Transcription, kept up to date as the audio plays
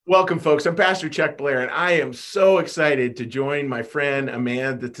Welcome, folks. I'm Pastor Chuck Blair, and I am so excited to join my friend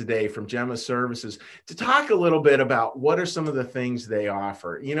Amanda today from Gemma Services to talk a little bit about what are some of the things they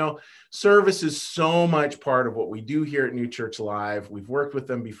offer. Service is so much part of what we do here at New Church Live. We've worked with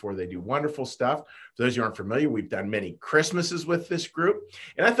them before. They do wonderful stuff. For those who aren't familiar, we've done many Christmases with this group,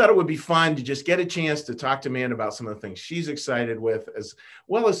 and I thought it would be fun to just get a chance to talk to Amanda about some of the things she's excited with, as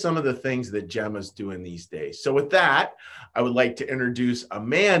well as some of the things that Gemma's doing these days. So with that, I would like to introduce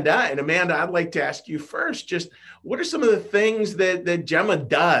Amanda. And Amanda, I'd like to ask you first, just what are some of the things that Gemma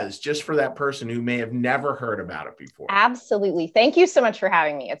does, just for that person who may have never heard about it before? Absolutely. Thank you so much for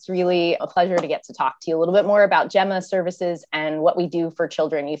having me. It's really a pleasure to get to talk to you a little bit more about Gemma Services and what we do for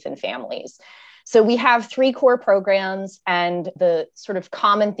children, youth, and families. So we have 3 core programs, and the sort of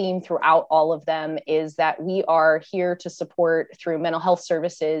common theme throughout all of them is that we are here to support, through mental health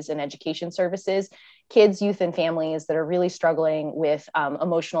services and education services, kids, youth, and families that are really struggling with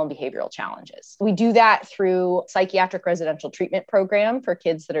emotional and behavioral challenges. We do that through psychiatric residential treatment program for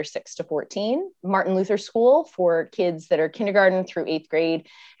kids that are 6 to 14, Martin Luther School for kids that are kindergarten through 8th grade,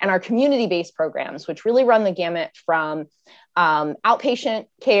 and our community-based programs, which really run the gamut from outpatient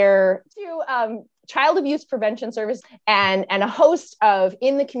care to child abuse prevention service and a host of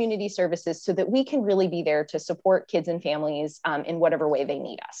in the community services, so that we can really be there to support kids and families in whatever way they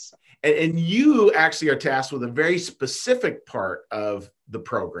need us. And you actually are tasked with a very specific part of the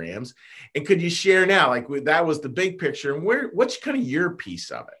programs. And could you share now, like that was the big picture, and what's kind of your piece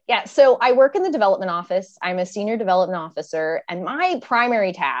of it? Yeah, so I work in the development office. I'm a senior development officer, and my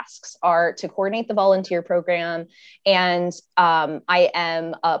primary tasks are to coordinate the volunteer program. And I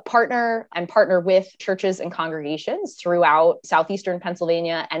am a partner and partner with churches and congregations throughout Southeastern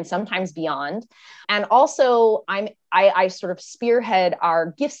Pennsylvania and sometimes beyond. And also I sort of spearhead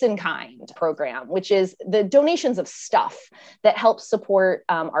our Gifts in Kind program, which is the donations of stuff that helps support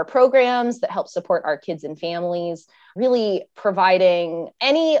our programs, that help support our kids and families, really providing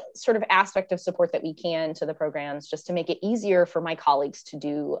any sort of aspect of support that we can to the programs, just to make it easier for my colleagues to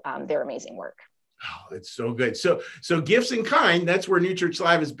do their amazing work. Oh, it's so good. So Gifts in Kind, that's where New Church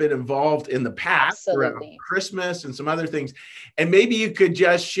Live has been involved in the past. Absolutely. Around Christmas and some other things. And maybe you could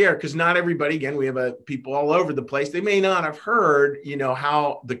just share, because not everybody, again, we have people all over the place. They may not have heard,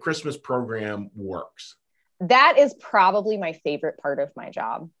 how the Christmas program works. That is probably my favorite part of my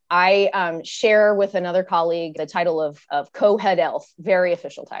job. I share with another colleague the title of co-head elf, very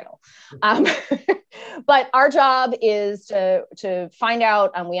official title. But our job is to find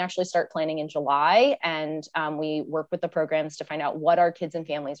out, we actually start planning in July, and we work with the programs to find out what our kids and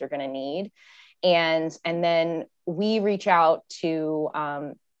families are going to need. And then we reach out to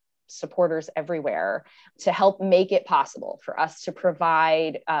supporters everywhere to help make it possible for us to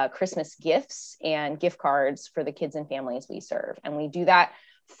provide Christmas gifts and gift cards for the kids and families we serve. And we do that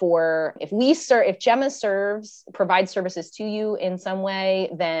if Gemma provides services to you in some way,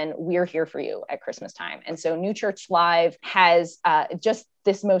 then we're here for you at Christmas time. And so New Church Live has just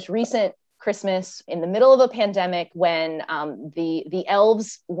this most recent Christmas in the middle of a pandemic, when the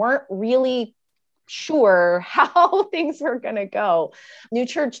elves weren't really sure how things were going to go. New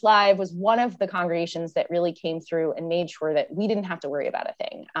Church Live was one of the congregations that really came through and made sure that we didn't have to worry about a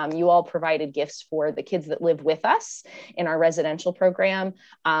thing. You all provided gifts for the kids that live with us in our residential program.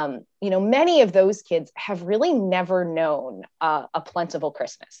 Many of those kids have really never known a plentiful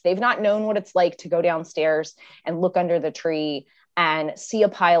Christmas. They've not known what it's like to go downstairs and look under the tree and see a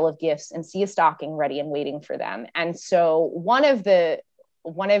pile of gifts and see a stocking ready and waiting for them. And so one of the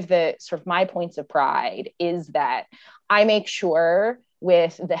sort of my points of pride is that I make sure,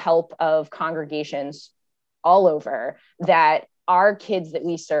 with the help of congregations all over, that our kids that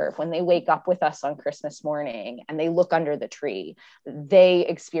we serve, when they wake up with us on Christmas morning and they look under the tree, they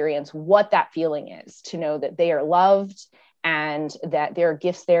experience what that feeling is, to know that they are loved and that there are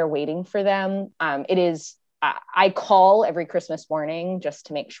gifts there waiting for them. I call every Christmas morning just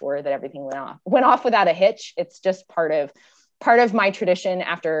to make sure that everything went off without a hitch. It's just part of my tradition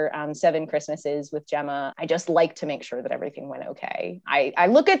after 7 Christmases with Gemma. I just like to make sure that everything went okay.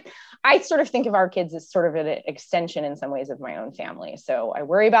 I sort of think of our kids as sort of an extension in some ways of my own family. So I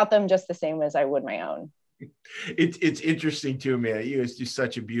worry about them just the same as I would my own. It's interesting too, man. You guys do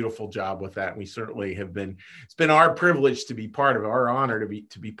such a beautiful job with that. And we certainly have it's been our privilege to be part of it, our honor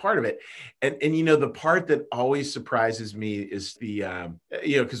to be part of it. And the part that always surprises me is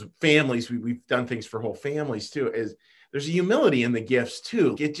because families, we've done things for whole families too, is there's a humility in the gifts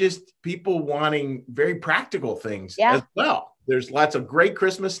too. It's just people wanting very practical things as well. There's lots of great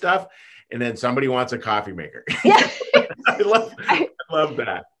Christmas stuff. And then somebody wants a coffee maker. Yeah. I love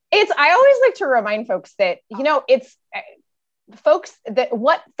that. I always like to remind folks that,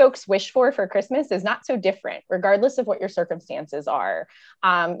 what folks wish for Christmas is not so different, regardless of what your circumstances are.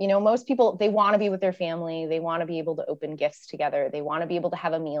 Most people, they want to be with their family. They want to be able to open gifts together. They want to be able to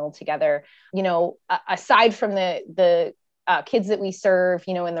have a meal together. Aside from the kids that we serve,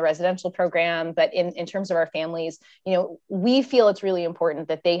 in the residential program, but in terms of our families, we feel it's really important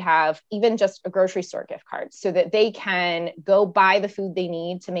that they have even just a grocery store gift card so that they can go buy the food they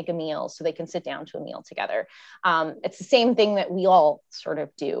need to make a meal so they can sit down to a meal together. It's the same thing that we all sort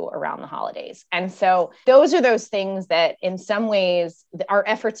of do around the holidays. And so those are those things that in some ways our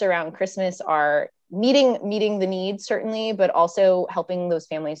efforts around Christmas are meeting the needs, certainly, but also helping those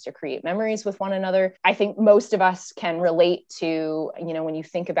families to create memories with one another. I think most of us can relate to, when you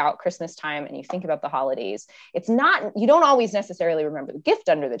think about Christmas time and you think about the holidays, you don't always necessarily remember the gift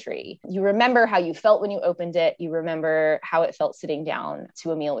under the tree. You remember how you felt when you opened it. You remember how it felt sitting down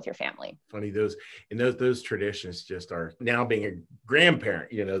to a meal with your family. Funny, those traditions just are now being a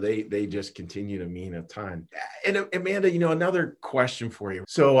grandparent, they just continue to mean a ton. And Amanda, another question for you.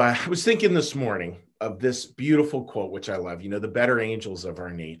 So I was thinking this morning of this beautiful quote, which I love, the better angels of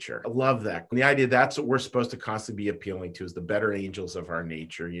our nature. I love that. And the idea that's what we're supposed to constantly be appealing to is the better angels of our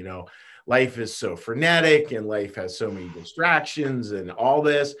nature. Life is so frenetic and life has so many distractions and all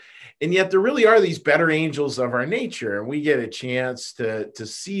this. And yet there really are these better angels of our nature. And we get a chance to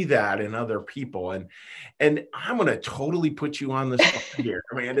see that in other people. And I'm going to totally put you on the spot here,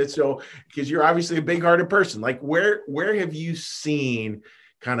 Amanda. So, because you're obviously a big-hearted person, like where have you seen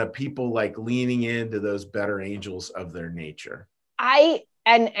kind of people like leaning into those better angels of their nature?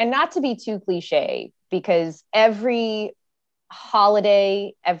 And not to be too cliche, because every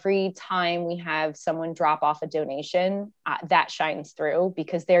holiday, every time we have someone drop off a donation, that shines through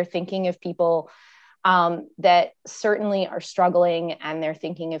because they're thinking of people that certainly are struggling, and they're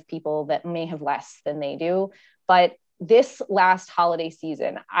thinking of people that may have less than they do. But this last holiday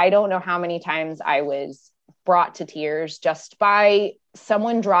season, I don't know how many times I was brought to tears just by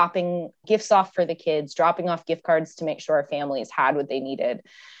someone dropping gifts off for the kids, dropping off gift cards to make sure our families had what they needed.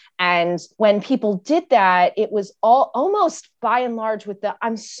 And when people did that, it was all almost by and large with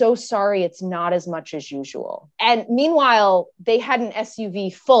I'm so sorry, it's not as much as usual. And meanwhile, they had an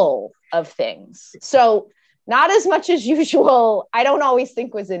SUV full of things. So not as much as usual, I don't always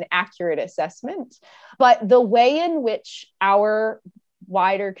think was an accurate assessment, but the way in which our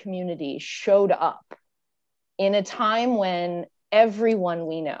wider community showed up in a time when everyone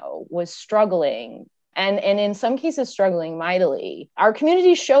we know was struggling, and in some cases struggling mightily, our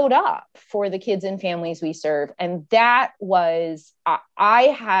community showed up for the kids and families we serve. And that was, I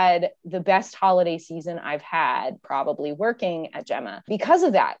had the best holiday season I've had probably working at Gemma because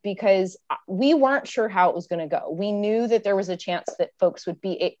of that, because we weren't sure how it was going to go. We knew that there was a chance that folks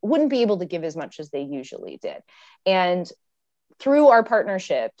wouldn't be able to give as much as they usually did. And through our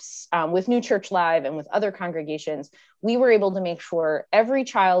partnerships with New Church Live and with other congregations, we were able to make sure every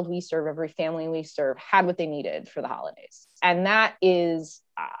child we serve, every family we serve had what they needed for the holidays. And that is,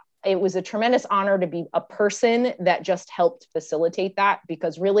 it was a tremendous honor to be a person that just helped facilitate that,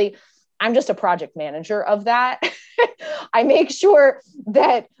 because really, I'm just a project manager of that. I make sure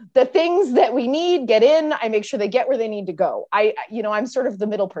that the things that we need get in. I make sure they get where they need to go. I'm sort of the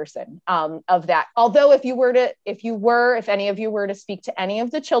middle person of that. Although if any of you were to speak to any of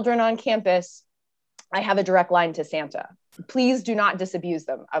the children on campus, I have a direct line to Santa. Please do not disabuse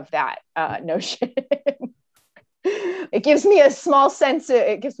them of that notion. It gives me a small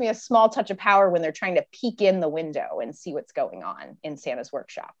touch of power when they're trying to peek in the window and see what's going on in Santa's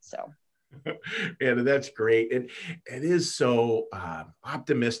workshop. So. Yeah, that's great. And it is so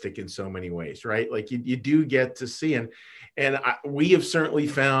optimistic in so many ways, right? Like you do get to see, we have certainly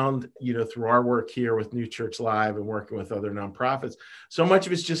found, through our work here with New Church Live and working with other nonprofits, so much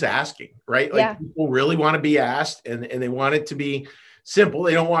of it's just asking, right? Like people really want to be asked, and they want it to be simple.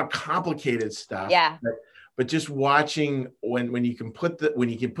 They don't want complicated stuff. Yeah. But just watching when you can put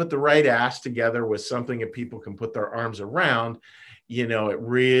the right ask together with something that people can put their arms around, it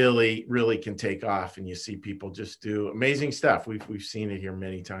really, really can take off, and you see people just do amazing stuff. We've seen it here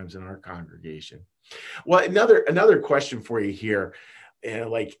many times in our congregation. Well, another question for you here.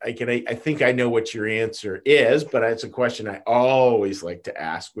 I think I know what your answer is, but it's a question I always like to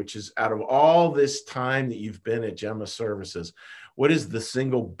ask, which is, out of all this time that you've been at Gemma Services, what is the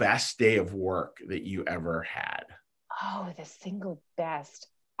single best day of work that you ever had? Oh, the single best.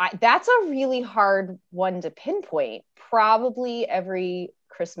 That's a really hard one to pinpoint. Probably every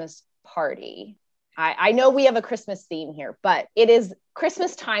Christmas party. I know we have a Christmas theme here, but it is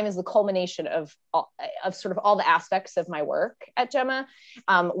Christmas time is the culmination of sort of all the aspects of my work at Gemma,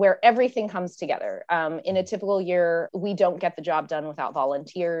 where everything comes together. In a typical year, we don't get the job done without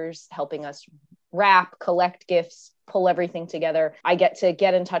volunteers helping us wrap, collect gifts, pull everything together. I get to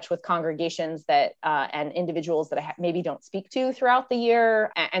get in touch with congregations that and individuals that I maybe don't speak to throughout the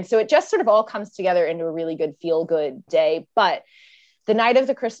year. And so it just sort of all comes together into a really good feel-good day. But the night of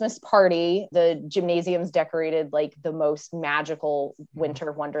the Christmas party, the gymnasium's decorated like the most magical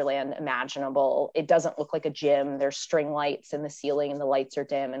winter wonderland imaginable. It doesn't look like a gym. There's string lights in the ceiling and the lights are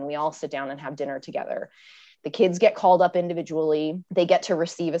dim, and we all sit down and have dinner together. The kids get called up individually. They get to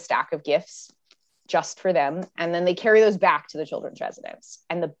receive a stack of gifts just for them, and then they carry those back to the children's residence.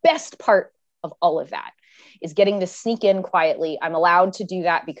 And the best part of all of that is getting to sneak in quietly. I'm allowed to do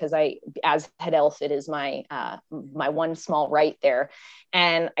that because as head elf, it is my one small right there.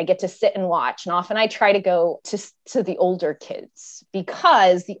 And I get to sit and watch. And often I try to go to the older kids,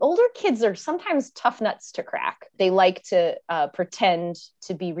 because the older kids are sometimes tough nuts to crack. They like to pretend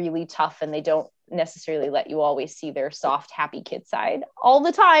to be really tough, and they don't necessarily let you always see their soft, happy kid side all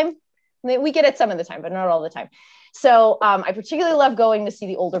the time. We get it some of the time, but not all the time. So I particularly love going to see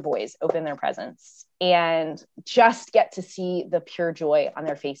the older boys open their presents and just get to see the pure joy on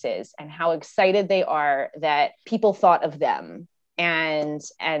their faces and how excited they are that people thought of them and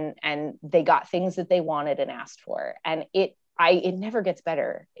they got things that they wanted and asked for. And it never gets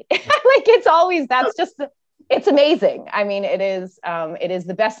better. Like it's always, it's amazing. I mean, it is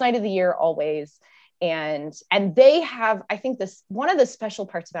the best night of the year always. And they have, I think one of the special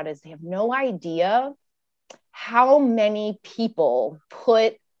parts about it is they have no idea how many people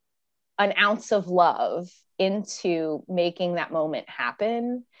put an ounce of love into making that moment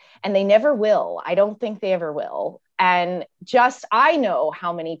happen. And they never will. I don't think they ever will. And I know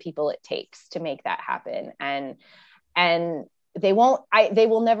how many people it takes to make that happen. And they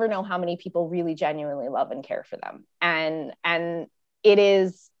will never know how many people really genuinely love and care for them. And it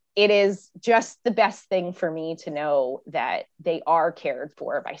is just the best thing for me to know that they are cared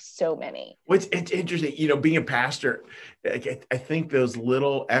for by so many. Well, it's interesting, being a pastor, I think those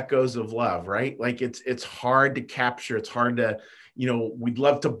little echoes of love, right? Like it's hard to capture. It's hard to, we'd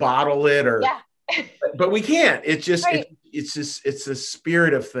love to bottle it but we can't. It's just, right. It's the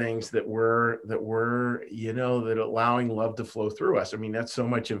spirit of things that we're that allowing love to flow through us. I mean, that's so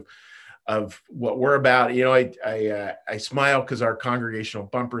much of what we're about. I smile because our congregational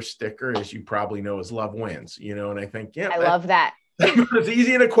bumper sticker, as you probably know, is love wins, and I think, I love that. As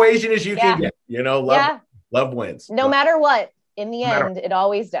easy an equation as you can get, love wins. No matter what, in the end, it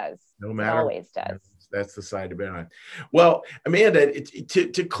always does. No matter. It always does. That's the side to be on. Well, Amanda,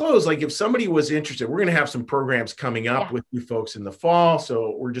 to close, like if somebody was interested, we're going to have some programs coming up with you folks in the fall.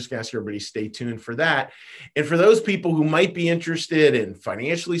 So we're just going to ask everybody stay tuned for that. And for those people who might be interested in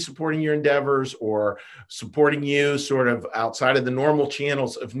financially supporting your endeavors or supporting you sort of outside of the normal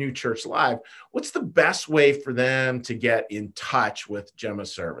channels of New Church Live, what's the best way for them to get in touch with Gemma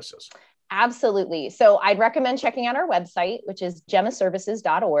Services? Absolutely. So I'd recommend checking out our website, which is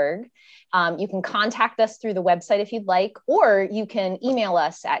gemmaservices.org. You can contact us through the website if you'd like, or you can email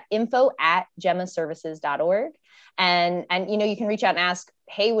us at info@gemmaservices.org. And you can reach out and ask,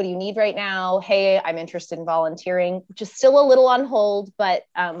 hey, what do you need right now? Hey, I'm interested in volunteering, which is still a little on hold, but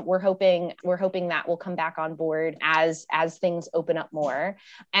we're hoping that will come back on board as things open up more.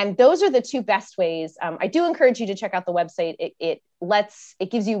 And those are the two best ways. I do encourage you to check out the website. It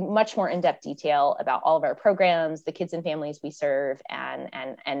gives you much more in-depth detail about all of our programs, the kids and families we serve,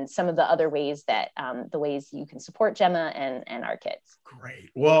 and some of the other ways that the ways you can support Gemma and our kids. Great.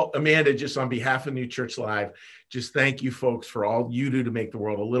 Well, Amanda, just on behalf of New Church Live, just thank you folks for all you do to make the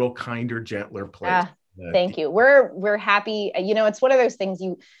world a little kinder, gentler place. Thank you. We're happy. It's one of those things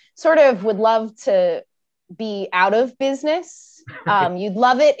you sort of would love to be out of business. You'd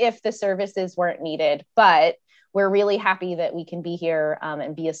love it if the services weren't needed, but we're really happy that we can be here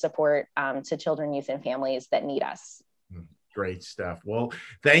and be a support to children, youth, and families that need us. Great stuff. Well,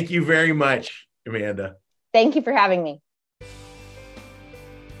 thank you very much, Amanda. Thank you for having me.